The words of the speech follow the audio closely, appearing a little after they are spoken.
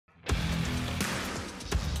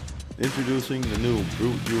Introducing the new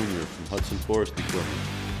Brute Junior from Hud-Son Forest Equipment.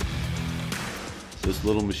 This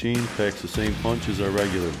little machine packs the same punch as our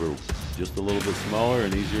regular Brute, just a little bit smaller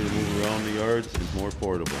and easier to move around the yard and more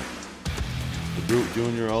portable. The Brute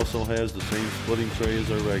Junior also has the same splitting tray as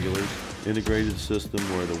our regulars, integrated system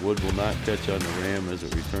where the wood will not catch on the ram as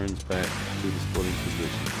it returns back to the splitting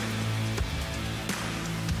position.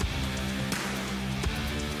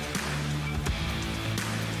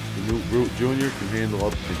 The new Brute Junior can handle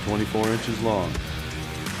up to 24 inches long.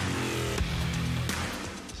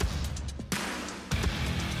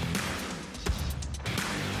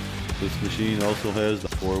 This machine also has the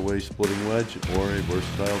 4-way splitting wedge or a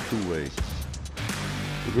versatile 2-way.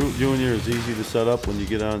 The Brute Junior is easy to set up when you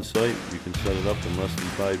get on site. You can set it up in less than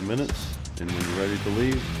 5 minutes, and when you're ready to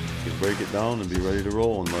leave, you can break it down and be ready to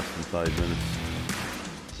roll in less than 5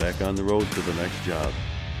 minutes. Back on the road to the next job.